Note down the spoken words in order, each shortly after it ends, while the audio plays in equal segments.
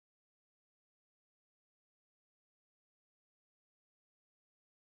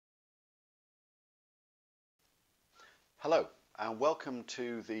Hello and welcome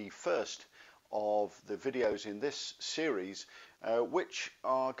to the first of the videos in this series which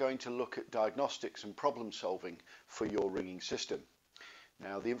are going to look at diagnostics and problem solving for your ringing system.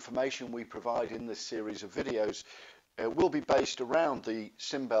 Now, the information we provide in this series of videos will be based around the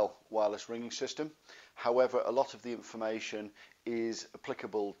Simbell wireless ringing system. However, a lot of the information is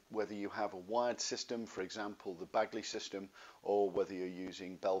applicable whether you have a wired system, for example the Bagley system, or whether you're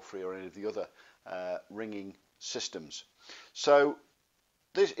using Belfry or any of the other ringing systems. So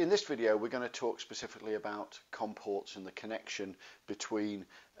in this video we're going to talk specifically about COM ports and the connection between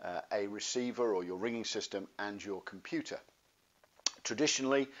a receiver or your ringing system and your computer.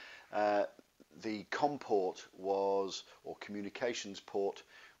 Traditionally the COM port was, or communications port,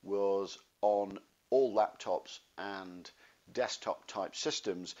 was on all laptops and desktop type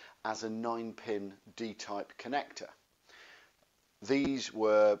systems as a 9-pin D-type connector. These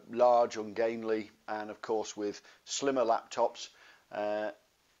were large, ungainly, and of course with slimmer laptops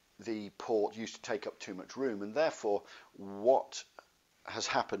the port used to take up too much room, and therefore what has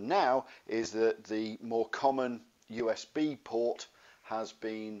happened now is that the more common USB port has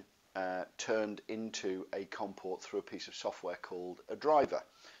been turned into a COM port through a piece of software called a driver.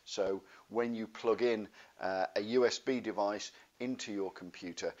 So when you plug in a USB device into your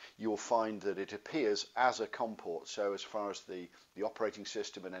computer, you'll find that it appears as a COM port. So as far as the operating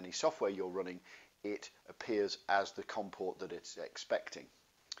system and any software you're running, it appears as the COM port that it's expecting.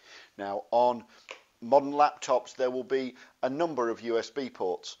 Now, on modern laptops there will be a number of USB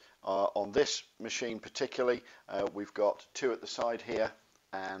ports. On this machine particularly, we've got two at the side here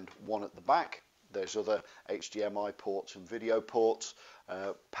and one at the back. There's other HDMI ports and video ports,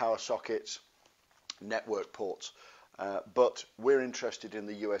 power sockets, network ports, but we're interested in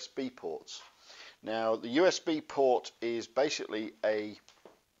the USB ports. Now, the USB port is basically a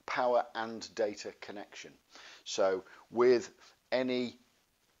power and data connection. So with any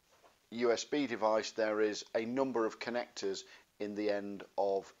USB device there is a number of connectors in the end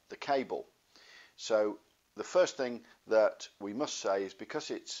of the cable. So the first thing that we must say is, because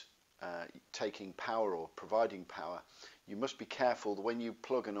it's taking power or providing power, you must be careful that when you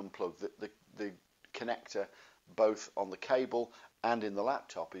plug and unplug that the connector both on the cable and in the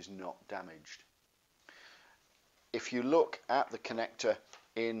laptop is not damaged. If you look at the connector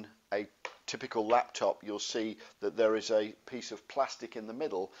in a typical laptop, you'll see that there is a piece of plastic in the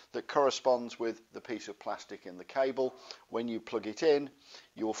middle that corresponds with the piece of plastic in the cable. When you plug it in,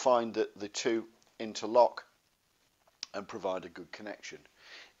 you'll find that the two interlock and provide a good connection.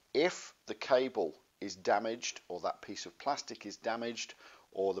 If the cable is damaged, or that piece of plastic is damaged,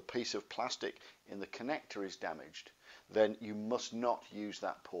 or the piece of plastic in the connector is damaged, then you must not use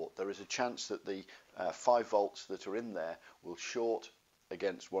that port. There is a chance that the 5 volts that are in there will short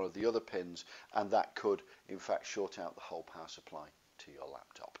against one of the other pins, and that could in fact short out the whole power supply to your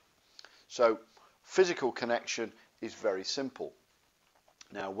laptop. So physical connection is very simple.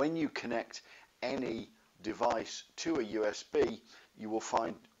 Now, when you connect any device to a USB, you will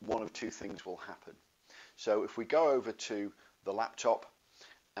find one of two things will happen. So if we go over to the laptop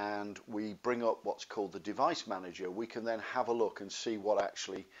and we bring up what's called the device manager, we can then have a look and see what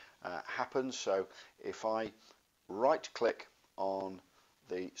actually happens. So if I right click on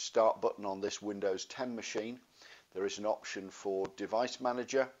the start button on this Windows 10 machine, there is an option for device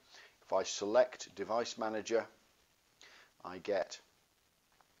manager. If I select device manager, I get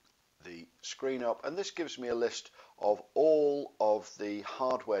the screen up, and this gives me a list of all of the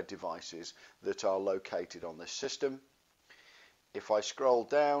hardware devices that are located on this system. If I scroll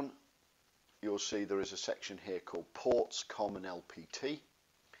down, you'll see there is a section here called ports, COM and LPT.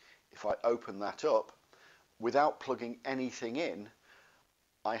 If I open that up, without plugging anything in,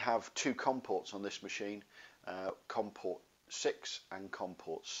 I have two COM ports on this machine, COM port 6 and COM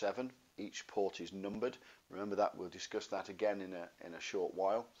port 7. Each port is numbered. Remember that, we'll discuss that again in a short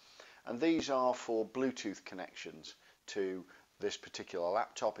while. And these are for Bluetooth connections to this particular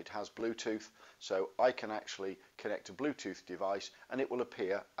laptop. It has Bluetooth, so I can actually connect a Bluetooth device and it will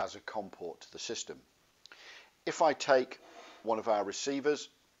appear as a COM port to the system. If I take one of our receivers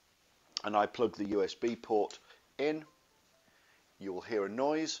and I plug the USB port in, you will hear a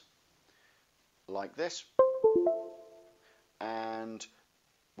noise like this, and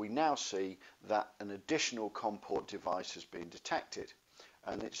we now see that an additional COM port device has been detected,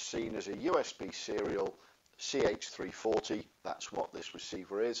 and it's seen as a USB serial CH340. That's what this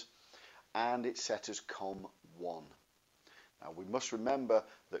receiver is, and it's set as COM1. Now we must remember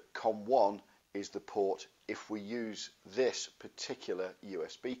that COM1 is the port if we use this particular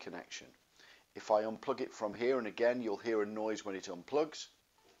USB connection. If I unplug it from here, and again you'll hear a noise when it unplugs,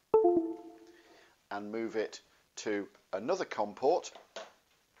 and move it to another COM port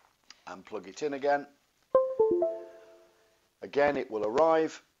and plug it in again. Again, it will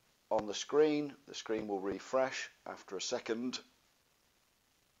arrive on the screen. The screen will refresh after a second.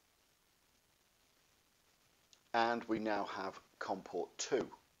 And we now have COM port 2.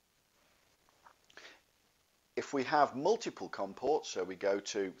 If we have multiple COM ports, so we go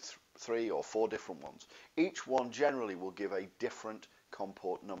to 3 or 4 different ones, each one generally will give a different COM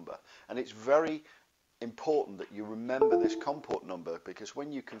port number. And it's very important that you remember this COM port number, because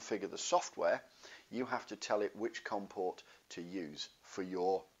when you configure the software, you have to tell it which COM port to use for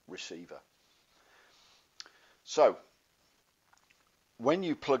your receiver. So, when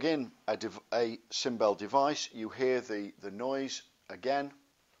you plug in a Simbell device, you hear the noise again.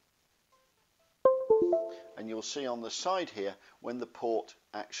 And you'll see on the side here, when the port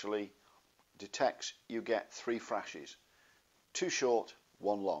actually detects, you get 3 flashes. 2 short,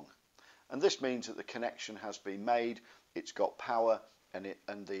 1 long. And this means that the connection has been made, it's got power, and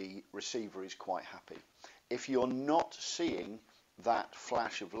the receiver is quite happy. If you're not seeing that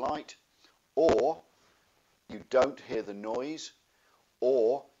flash of light, or you don't hear the noise,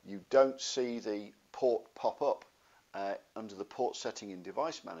 or you don't see the port pop up under the port setting in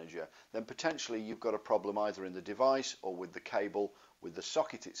Device Manager, then potentially you've got a problem either in the device, or with the cable, with the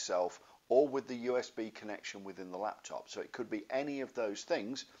socket itself, or with the USB connection within the laptop. So it could be any of those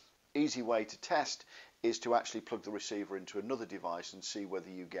things. Easy way to test is to actually plug the receiver into another device and see whether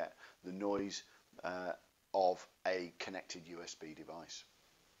you get the noise of a connected USB device.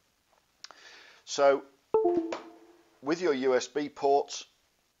 So with your USB ports,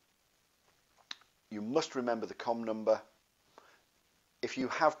 you must remember the COM number. If you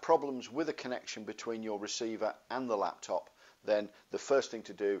have problems with a connection between your receiver and the laptop, then the first thing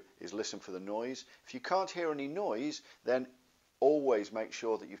to do is listen for the noise. If you can't hear any noise, then always make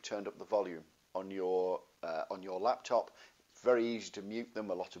sure that you've turned up the volume on your laptop. It's very easy to mute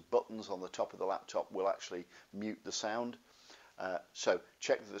them. A lot of buttons on the top of the laptop will actually mute the sound. So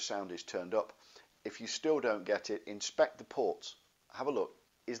check that the sound is turned up. If you still don't get it, inspect the ports. Have a look.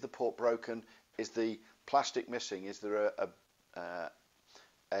 Is the port broken? Is the plastic missing? Is there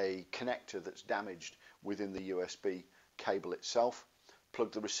a connector that's damaged within the USB cable itself?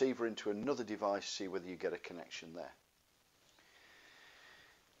 Plug the receiver into another device, see whether you get a connection there.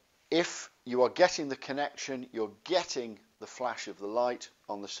 If you are getting the connection, you're getting the flash of the light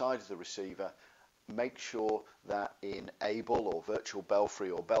on the side of the receiver, make sure that in Able or Virtual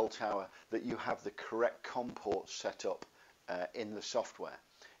Belfry or Bell Tower that you have the correct COM port set up in the software.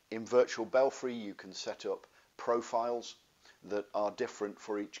 In Virtual Belfry you can set up profiles that are different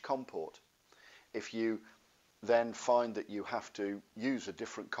for each COM port. If you then find that you have to use a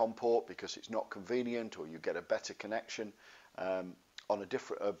different COM port because it's not convenient, or you get a better connection on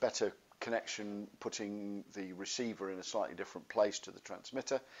a better connection putting the receiver in a slightly different place to the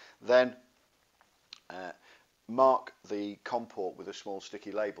transmitter, then mark the COM port with a small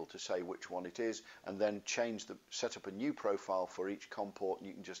sticky label to say which one it is, and then set up a new profile for each COM port, and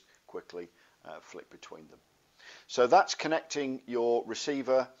you can just quickly flick between them. So that's connecting your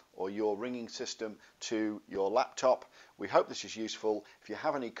receiver or your ringing system to your laptop. We hope this is useful. If you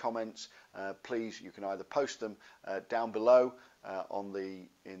have any comments, please, you can either post them down below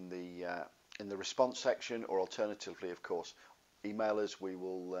in the response section, or alternatively, of course, email us. We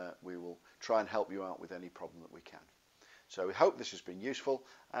will try and help you out with any problem that we can. So we hope this has been useful,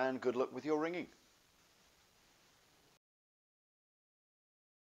 and good luck with your ringing.